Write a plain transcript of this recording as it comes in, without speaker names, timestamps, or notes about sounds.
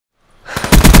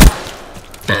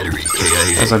Battery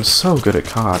KIA. As I'm so good at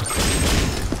COD.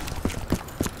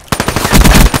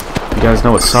 You guys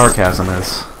know what sarcasm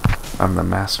is. I'm the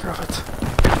master of it.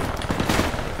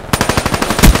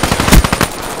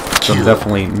 So I'm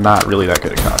definitely not really that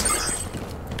good at COD.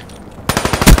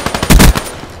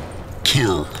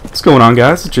 Kill. What's going on,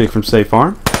 guys? It's Jake from State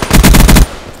Farm.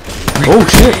 Oh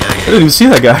shit! I didn't even see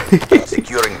that guy.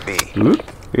 Securing B. Oop.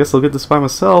 I guess I'll get this by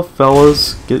myself,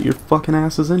 fellas. Get your fucking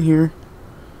asses in here.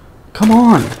 Come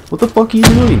on! What the fuck are you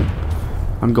doing?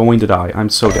 I'm going to die. I'm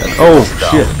so dead. Oh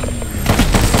shit!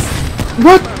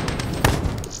 What?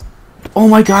 Oh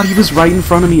my god, he was right in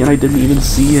front of me and I didn't even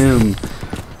see him.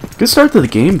 Good start to the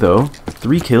game though.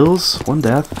 3 kills, 1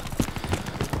 death.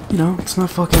 You know, it's not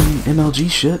fucking MLG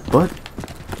shit, but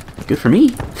good for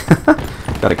me.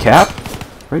 Got a cap.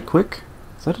 Right quick.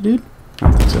 Is that a dude? I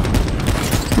don't think so.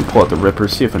 Let me pull out the Ripper,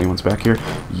 see if anyone's back here.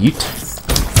 Yeet.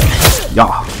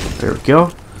 Yeah. There we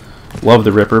go. Love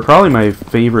the Ripper. Probably my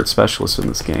favorite specialist in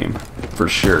this game. For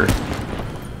sure.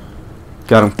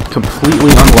 Got him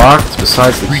completely unlocked,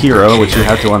 besides the hero, which you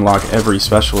have to unlock every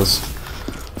specialist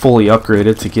fully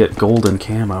upgraded to get golden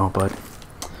camo, but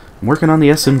I'm working on the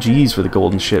SMGs for the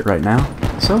golden shit right now,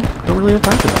 so don't really have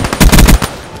time for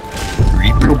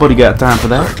that. Nobody got time for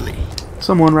that.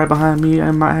 Someone right behind me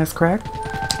and my ass cracked.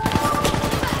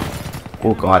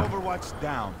 Oh god.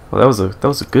 Well, that was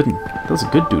a good one. That was a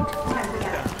good dude.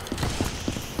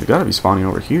 They gotta be spawning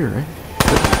over here, right?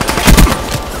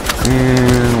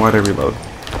 And why'd I reload?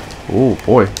 Oh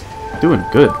boy. Doing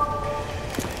good.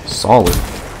 Solid.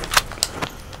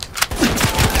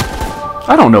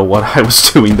 I don't know what I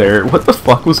was doing there. What the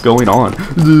fuck was going on?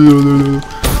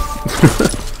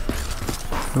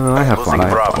 I have fun. I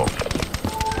have fun.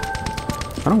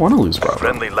 I don't want to lose Bravo.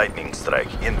 Friendly lightning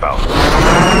strike inbound.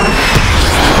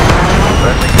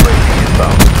 Friendly UAV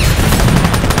inbound.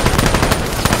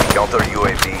 Counter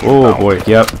UAV inbound. Oh boy,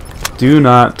 yep. Do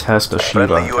not test a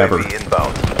Shiva ever.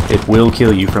 Inbound. It will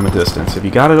kill you from a distance. If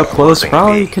you got it up close,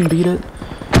 probably can beat it.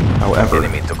 However,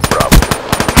 Enemy took Bravo.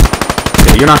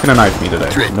 yeah, you're not gonna knife me today.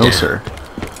 No sir.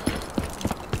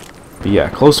 But yeah,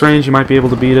 close range you might be able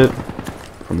to beat it.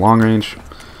 From long range,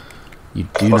 you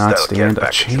do not stand a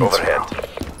chance.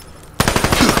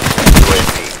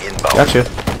 Gotcha.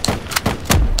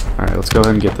 Alright, let's go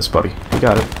ahead and get this, buddy. We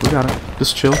got it. We got it.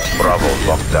 Just chill. Bravo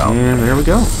locked down. And there we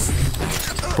go.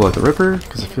 Pull out the Ripper,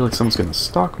 because I feel like someone's gonna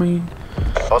stalk me.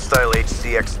 Hostile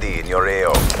HCXD in your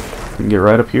AO. We can get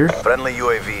right up here. Friendly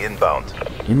UAV inbound.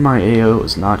 In my AO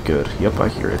is not good. Yep, I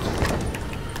hear it.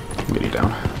 I'm getting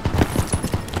down.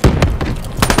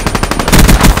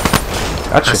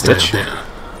 Gotcha, bitch.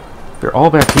 They're all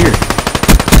back here.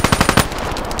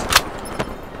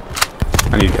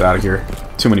 I need to get out of here.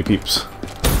 Too many peeps.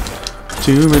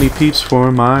 Too many peeps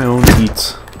for my own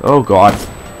eats. Oh god.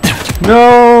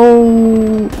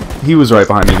 No! He was right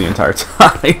behind me the entire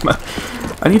time.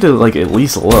 I need to, like, at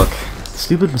least look.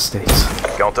 Stupid mistakes.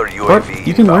 Counter UAV But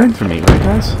you can learn from me, right,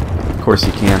 guys? Of course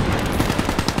you can.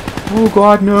 Oh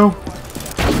god, no.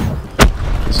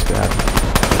 This is bad.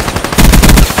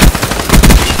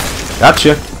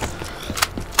 Gotcha.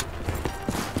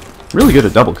 Really good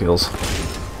at double kills.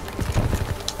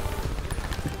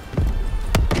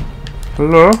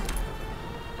 Hello?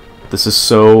 This is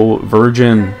so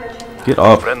virgin. Get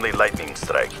up. Friendly lightning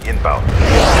strike inbound.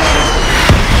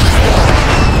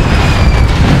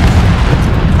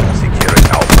 Securing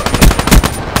Alpha.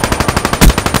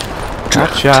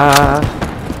 Gotcha.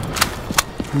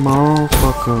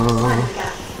 Motherfucker.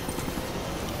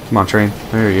 Come on, train.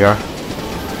 There you are.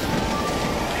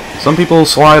 Some people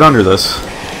slide under this.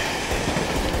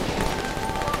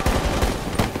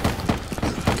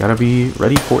 Gotta be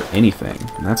ready for anything.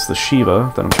 And that's the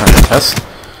Shiva that I'm trying to test.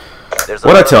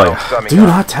 What'd I tell you? Do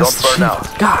not test the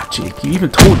Shiva. God, Jake, you even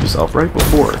told yourself right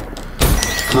before.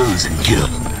 Close and kill.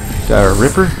 Got a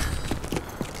Ripper. I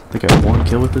think I have 1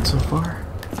 kill with it so far.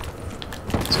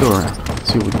 Let's go around.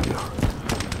 See what we can do.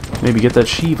 Maybe get that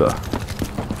Shiva.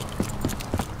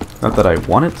 Not that I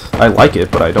want it. I like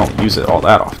it, but I don't use it all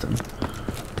that often.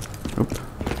 Nope.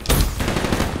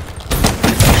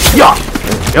 Yeah!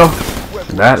 There we go.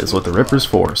 And that is what the Ripper's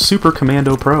for. Super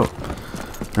Commando Pro.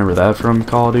 Remember that from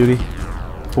Call of Duty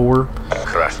 4?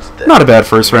 Not a bad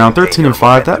first round. 13 and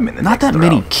 5. Not that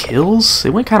many kills.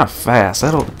 It went kind of fast.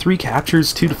 3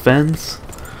 captures, 2 defends.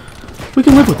 We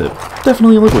can live with it.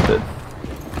 Definitely live with it.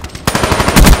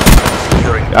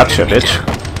 Gotcha, bitch.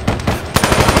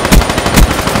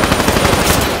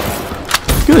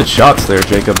 Good shots there,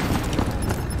 Jacob.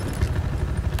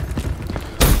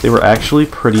 They were actually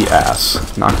pretty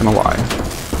ass, not gonna lie.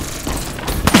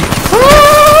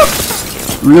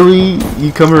 Really?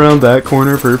 You come around that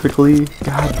corner perfectly?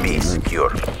 God, Be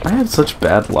secure. I have such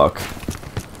bad luck.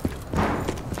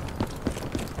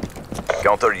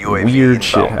 Counter UAV Weird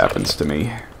shit inbound. happens to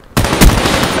me.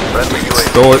 Friendly UAV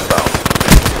Stole it.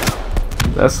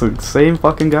 inbound. That's the same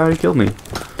fucking guy who killed me.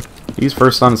 He's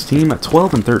first on his team at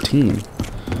 12 and 13.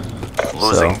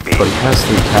 Losing B. But he has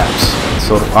 3 caps. And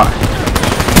so do I.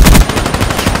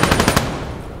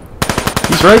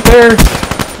 He's right there!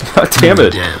 God damn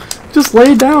it. Down. Just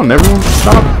lay it down. Everyone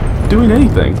stop doing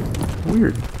anything.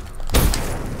 Weird.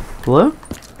 Hello?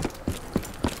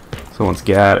 Someone's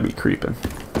gotta be creeping.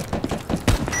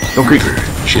 Don't creep.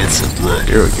 Shed some blood.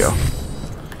 Here we go.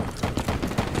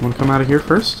 Wanna come out of here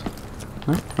first?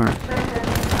 No? Alright.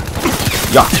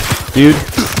 Yeah, dude.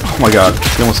 Oh my god.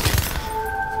 He almost...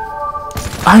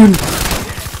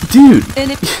 Dude!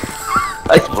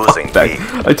 Losing B.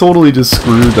 I totally just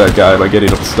screwed that guy by getting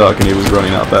him stuck and he was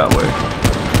running out that way.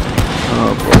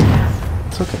 Oh boy.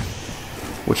 It's okay.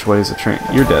 Which way is the train?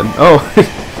 You're dead. Oh!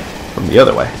 From the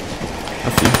other way. I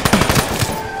see.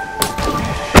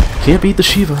 Can't beat the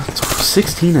Shiva. It's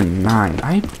 16 and 9.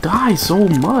 I die so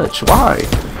much. Why?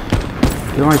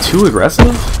 Am I too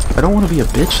aggressive? I don't want to be a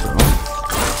bitch though.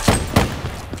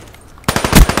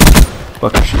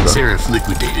 Fuck the Shiva. Seraph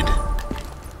liquidated.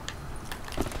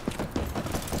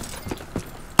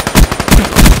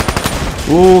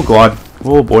 Oh god.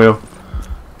 Oh boyo.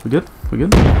 We good? We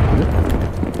good? We good?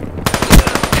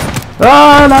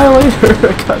 Ah, Annihilator!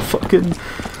 I got fucking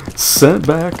sent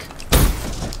back.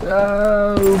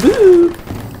 Oh, boo!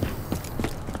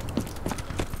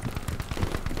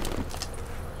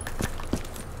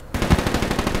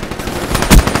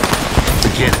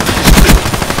 Again.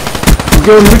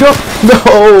 Here we go!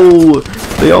 No!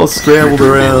 They all scrambled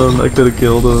around. I could have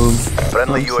killed them.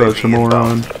 Friendly I'm UAV such a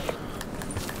moron. inbound.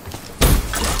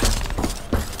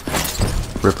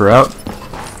 Ripper out.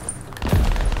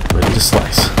 Ready to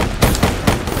slice.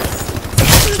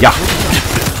 Yeah.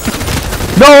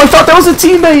 No, I thought that was a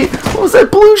teammate! What was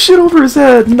that blue shit over his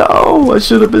head? No, I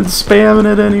should have been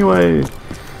spamming it anyway.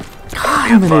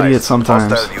 God, I'm an idiot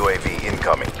sometimes. Hostile UAV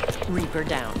incoming. Reaper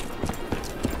down.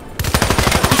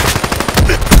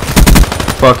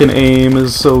 Fucking aim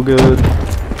is so good.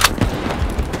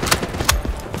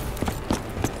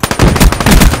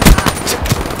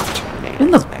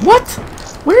 In the... What?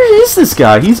 Where is this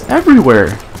guy? He's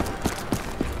everywhere.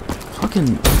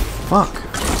 Fucking... Fuck.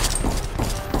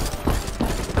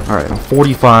 Alright, I'm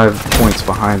 45 points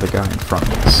behind the guy in front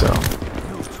of me, so...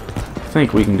 I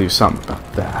think we can do something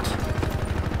about that.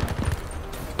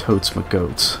 Totes my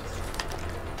goats.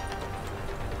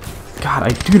 God, I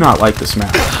do not like this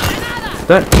map.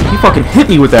 He fucking hit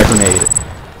me with that grenade.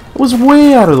 It was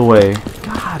way out of the way.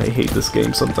 God, I hate this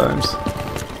game sometimes.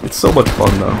 It's so much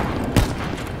fun though.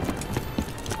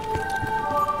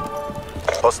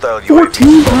 Hostile 14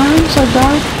 UAV. times I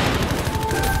died?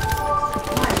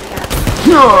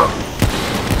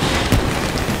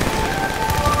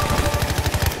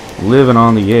 Living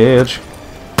on the edge.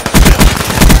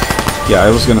 Yeah, I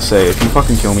was gonna say, if you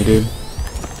fucking kill me, dude.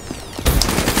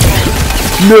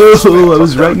 No, I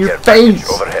was right in your face!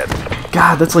 Overhead.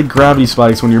 God, that's like gravity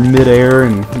spikes when you're mid-air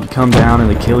and you come down and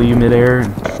they kill you mid-air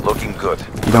and Looking good.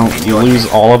 you lose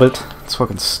all of it. It's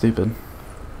fucking stupid.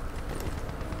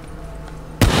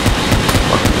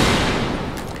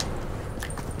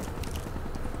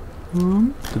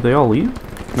 Did they all leave?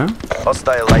 No?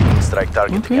 Hostile lightning strike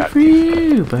targeting Okay active. for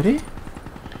you, buddy.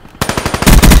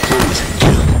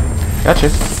 Gotcha.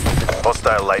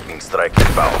 Hostile lightning strike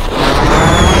inbound.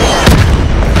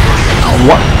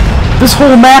 What? This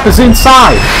whole map is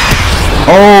inside!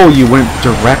 Oh, you went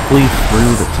directly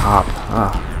through the top.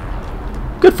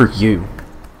 Ah. Good for you.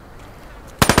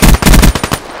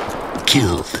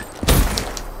 Killed.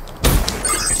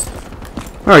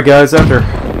 Alright guys, after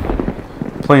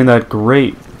playing that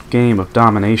great game of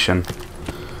domination,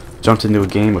 jumped into a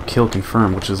game of kill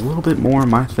confirm, which is a little bit more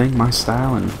my thing, my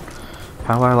style, and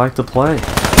how I like to play.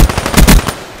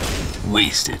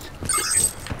 Wasted.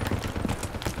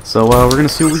 So we're gonna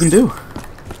see what we can do.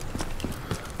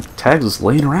 Tags is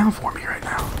laying around for me right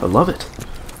now. I love it.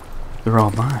 They're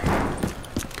all mine.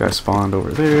 Guy spawned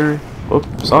over there. Whoop,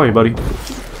 saw you, buddy.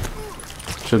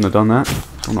 Shouldn't have done that.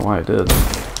 Don't know why I did.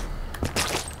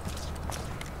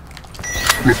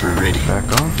 Ripper ready.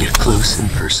 Back off. Get close and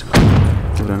personal.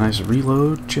 Give it a nice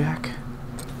reload, Jack.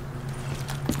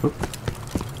 Whoop.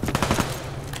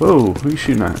 Whoa, who are you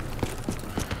shooting at?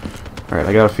 Alright,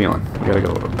 I got a feeling. We gotta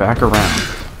go back around.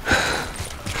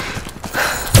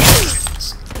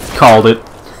 Called it.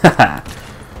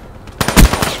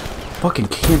 Fucking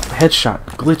camp headshot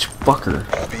glitch fucker.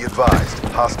 Be advised,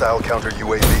 hostile counter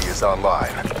UAV is online.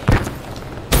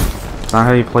 It's not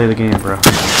how you play the game, bro.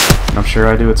 I'm sure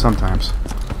I do it sometimes,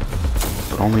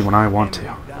 but only when I want to.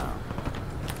 I'm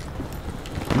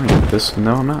gonna get this.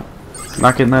 No, I'm not. I'm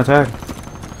not getting that tag.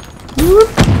 Whoop.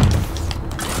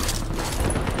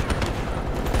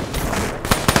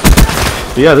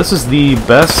 But yeah, this is the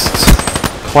best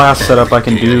class setup I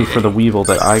can do for the Weevil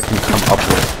that I can come up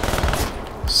with.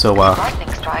 So,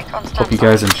 hope you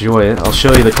guys enjoy it. I'll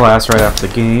show you the class right after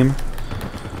the game.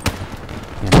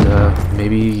 And,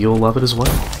 maybe you'll love it as well.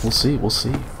 We'll see, we'll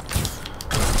see.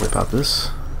 Whip out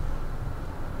this.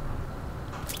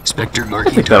 Spectre I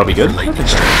marking think that'll be good. lightning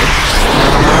strike.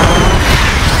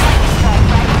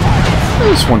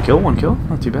 Just one kill,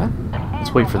 not too bad.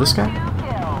 Let's wait for this guy.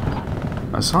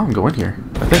 I saw him go in here.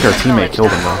 I think our teammate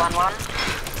killed him though.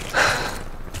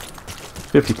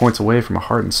 50 points away from a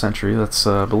hardened sentry. That's,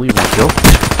 I believe, one kill.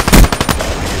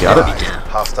 Got it.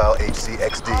 Hostile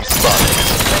HCXD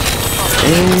spotted.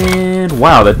 And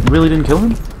wow, that really didn't kill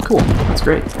him? Cool, that's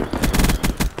great.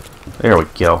 There we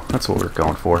go. That's what we're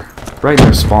going for. Right in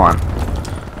their spawn.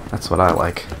 That's what I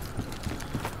like.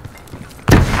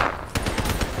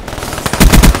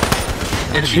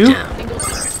 Enemy down.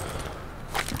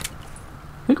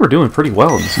 I think we're doing pretty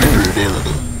well in this game. Sniper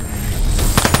available.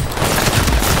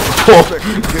 Oh.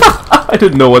 I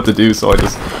didn't know what to do, so I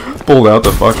just pulled out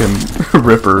the fucking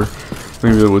ripper.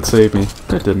 Maybe it would save me.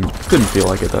 It didn't. Didn't feel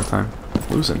like it that time.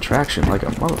 Losing traction like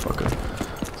a motherfucker.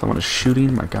 Someone is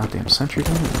shooting my goddamn sentry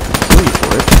gun. I'll kill you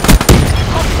for it.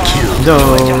 No,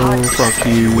 fuck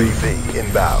you. UAV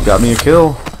inbound. Got me a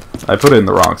kill. I put it in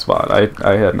the wrong spot.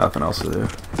 I had nothing else to do.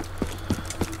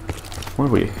 What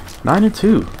are we?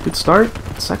 9-2. Good start.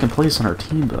 Second place on our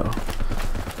team though.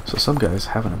 So some guys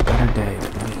having a better day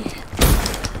than me.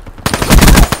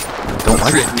 I don't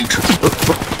like Threat it. neutral.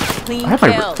 I have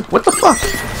my. What the fuck?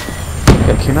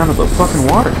 That came out of the fucking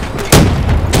water.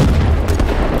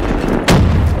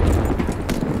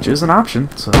 Which is an option,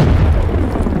 so.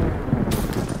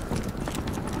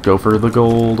 Go for the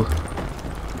gold.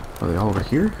 Are they all over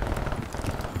here?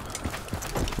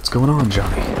 What's going on,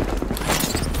 Johnny?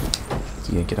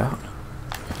 You yank it out.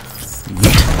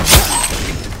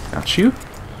 Yeet. Got you?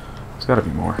 There's gotta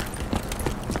be more.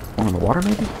 One in the water,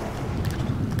 maybe?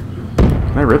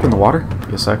 Can I rip in the water?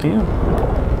 Yes, I can.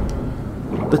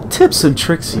 The tips and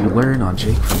tricks you learn on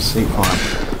Jake from State Farm.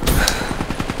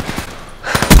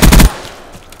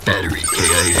 Battery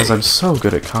KIA. As I'm so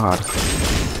good at COD.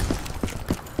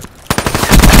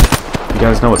 You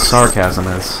guys know what sarcasm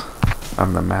is.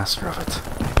 I'm the master of it.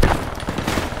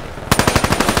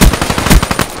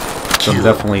 So I'm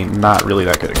definitely not really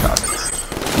that good at COD.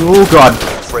 Oh god.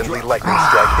 Friendly lightning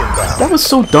strike inbound. That was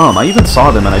so dumb. I even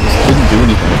saw them and I just didn't do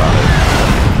anything about it.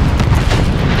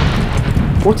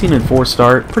 14-4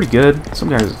 start. Pretty good. Some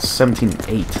guys are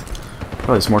 17-8.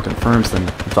 Probably has more confirms than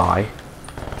thy.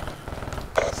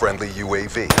 Friendly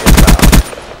UAV inbound.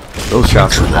 Those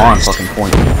shots are on fucking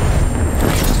point.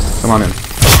 Come on in.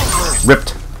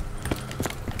 Ripped.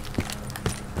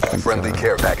 Friendly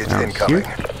care package down incoming.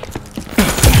 here.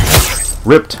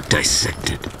 Ripped.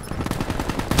 Dissected.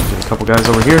 Get a couple guys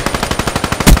over here.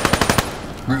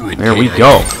 Ruined There we KIA.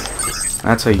 go.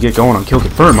 That's how you get going on kill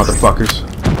confirm, motherfuckers.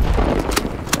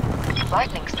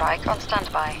 Lightning strike on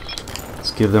standby.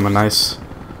 Let's give them a nice.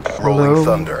 Rolling Hello.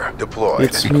 thunder deployed.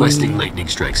 It's me. Requesting lightning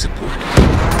strike support.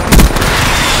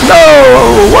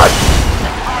 No! What?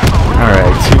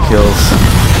 Alright, 2 kills.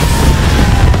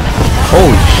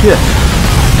 Holy shit.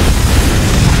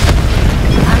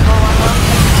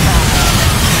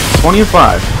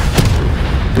 20-5.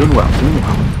 Doing well, doing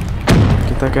well.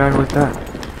 Get that guy like that.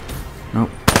 Nope.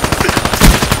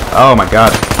 Oh my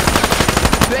god.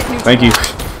 Thank you.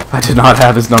 I did not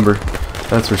have his number.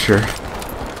 That's for sure.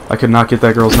 I could not get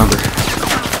that girl's number.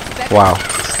 Wow.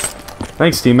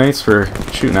 Thanks, teammates, for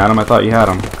shooting at him. I thought you had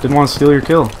him. Didn't want to steal your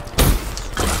kill.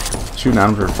 Shooting at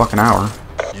him for a fucking hour.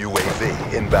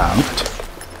 UAV inbound.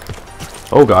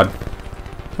 Oh god.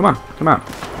 Come on, come on.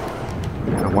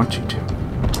 I want you to.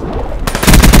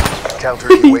 Counter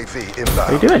UAV inbound.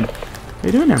 How you doing? How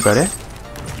you doing there, buddy?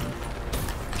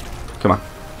 Come on.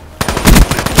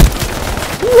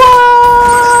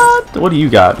 What? What do you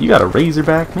got? You got a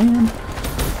Razorback, man?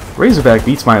 Razorback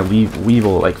beats my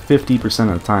Weevil like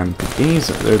 50% of the time.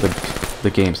 The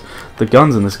games, the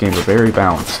guns in this game are very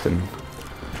balanced, and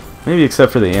maybe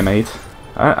except for the M8.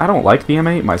 I don't like the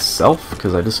M8 myself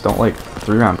because I just don't like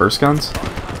 3-round burst guns.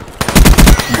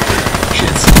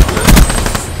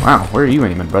 Wow, where are you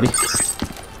aiming, buddy?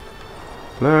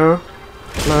 Hello?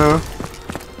 Hello?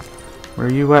 Where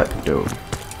are you at, dude?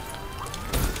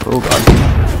 Oh god.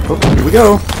 Oh, here we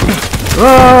go.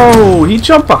 Oh, he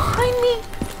jumped behind me.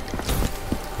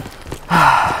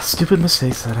 Stupid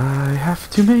mistakes that I have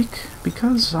to make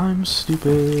because I'm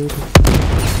stupid.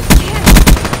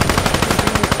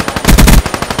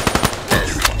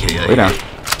 Lay down.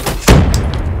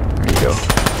 There you go.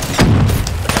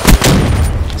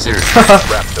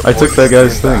 I took that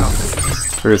guy's thing.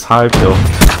 For his hive kill.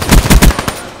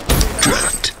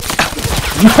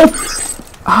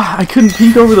 I couldn't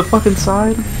peek over the fucking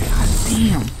side. God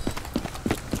damn.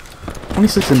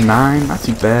 26 and 9, not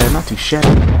too bad, not too shabby.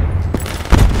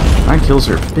 9 kills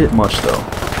are a bit much though.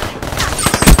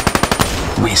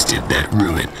 Wasted that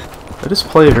ruin. I just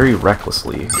play very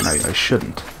recklessly, and I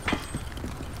shouldn't.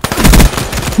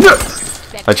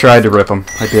 I tried to rip him.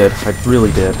 I did. I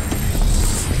really did.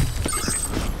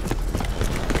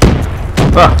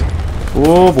 Ah!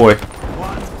 Oh boy.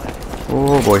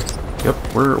 Oh boy. Yep,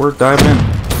 we're diving in.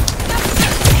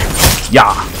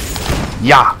 Yeah!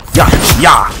 Yeah! Yeah!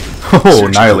 Yeah! Oh,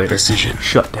 Annihilator. Precision.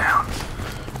 Shut down.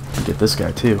 Get this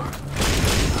guy too.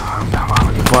 Oh, come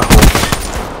on, you butthole.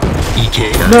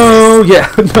 EK. No!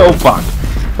 Yeah! No, fuck.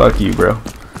 Fuck you, bro.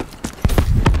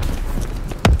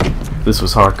 If this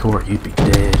was hardcore, you'd be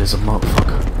dead as a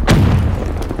motherfucker.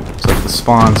 It's like the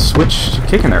spawn switched,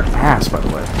 kicking their ass, by the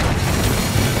way.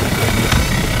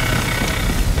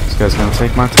 This guy's gonna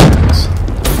take my tags.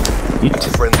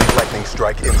 Friendly lightning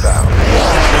strike inbound.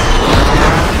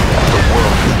 The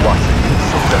world is watching.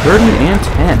 30 and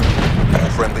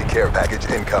 10. Friendly care package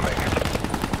incoming.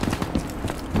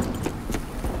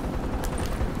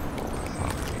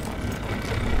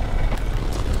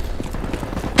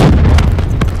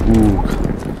 Ooh.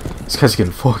 This guy's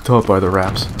getting fucked up by the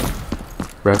raps.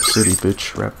 Rap City,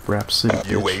 bitch. Rap City,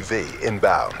 bitch. UAV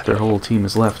inbound. Their whole team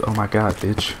is left. Oh my god,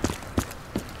 bitch.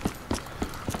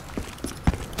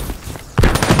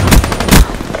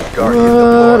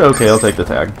 What? Okay, I'll take the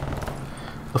tag.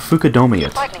 A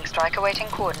Fukadomi. Lightning strike awaiting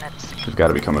coordinates. They've got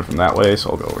to be coming from that way, so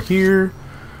I'll go over here.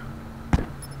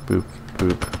 Boop,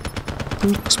 boop,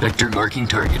 boop. Spectre marking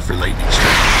target for lightning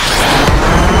strike.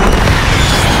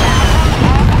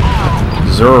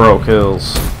 0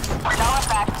 kills.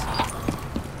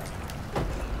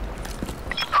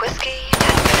 Whiskey.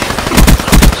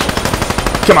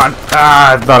 Come on!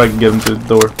 Ah, I thought I could get him through the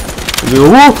door.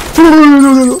 Whoa!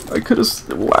 I could have.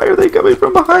 Why are they coming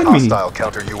from behind me? Hostile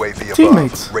counter UAV above.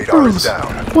 Teammates, Radar is bros,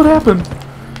 down. what happened?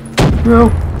 No.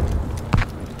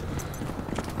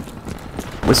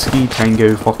 Whiskey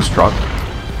Tango Foxtrot.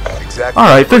 Exactly. All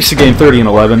right, finish the game 30 and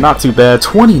 11. Not too bad.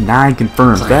 29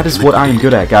 confirmed. That is what I am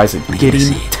good at, guys. At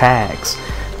getting tags.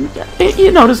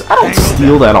 You notice I don't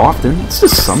steal that often. It's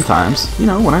just sometimes. You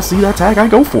know, when I see that tag, I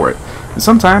go for it. And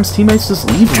sometimes teammates just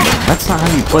leave them there. That's not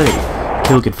how you play.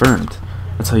 Kill confirmed.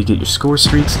 That's how you get your score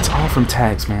streaks. It's all from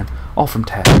tags, man. All from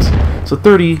tags. So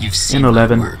 30 and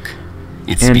 11.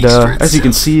 And as you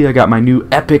can see, I got my new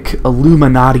epic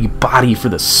Illuminati body for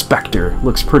the Spectre.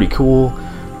 Looks pretty cool.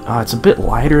 It's a bit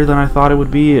lighter than I thought it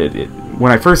would be.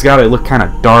 When I first got it, it looked kind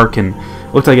of dark and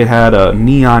looked like it had a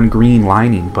neon green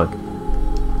lining, but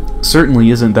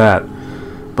certainly isn't that.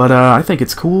 But I think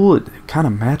it's cool. It kind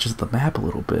of matches the map a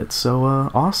little bit, so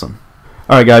awesome.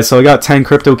 Alright guys, so I got 10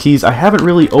 crypto keys. I haven't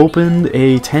really opened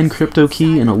a 10 crypto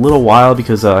key in a little while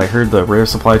because I heard the rare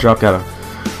supply drop got a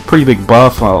pretty big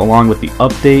buff along with the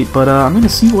update, but I'm going to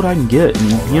see what I can get.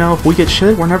 And, you know, if we get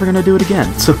shit, we're never going to do it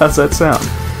again. So how's that sound?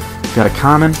 Got a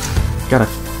common, got a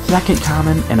second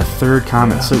common, and a third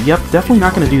common. So yep, definitely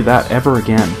not going to do that ever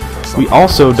again. We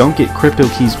also don't get crypto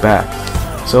keys back.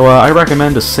 So I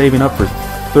recommend just saving up for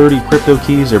 30 crypto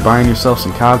keys or buying yourself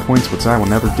some COD points, which I will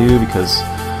never do because,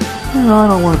 you know, I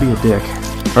don't want to be a dick.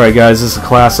 Alright guys, this is a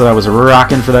class that I was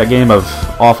rocking for that game of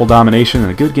awful domination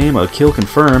and a good game of kill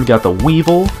confirmed. Got the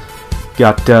Weevil,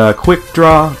 got quick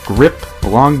draw, grip,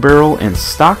 long barrel, and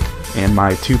stock, and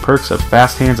my 2 perks of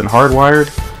fast hands and hardwired.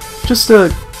 Just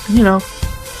you know,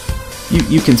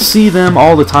 you can see them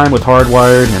all the time with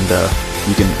hardwired, and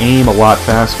you can aim a lot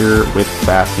faster with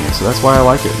fast hands. So that's why I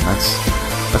like it. And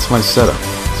that's my setup.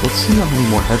 So let's see how many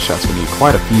more headshots we need.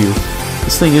 Quite a few.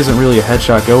 This thing isn't really a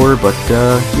headshot goer, but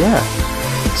yeah.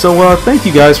 So thank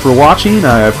you guys for watching.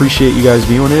 I appreciate you guys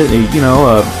viewing it. You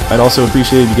know, I'd also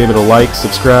appreciate if you gave it a like,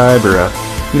 subscribe, or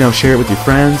you know, share it with your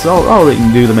friends. All that you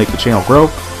can do to make the channel grow.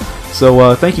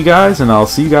 So thank you guys, and I'll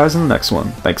see you guys in the next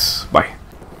one. Thanks. Bye.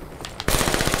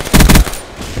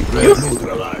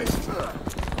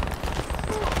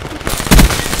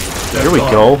 There we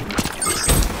go.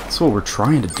 That's what we're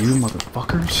trying to do,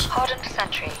 motherfuckers. Hardened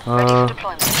sentry. Ready for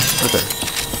deployment. Right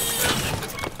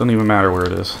there. Don't even matter where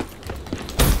it is.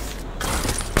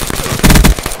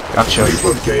 Gotcha.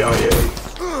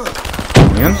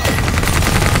 Coming in.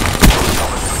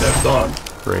 Dead dog.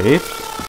 Great.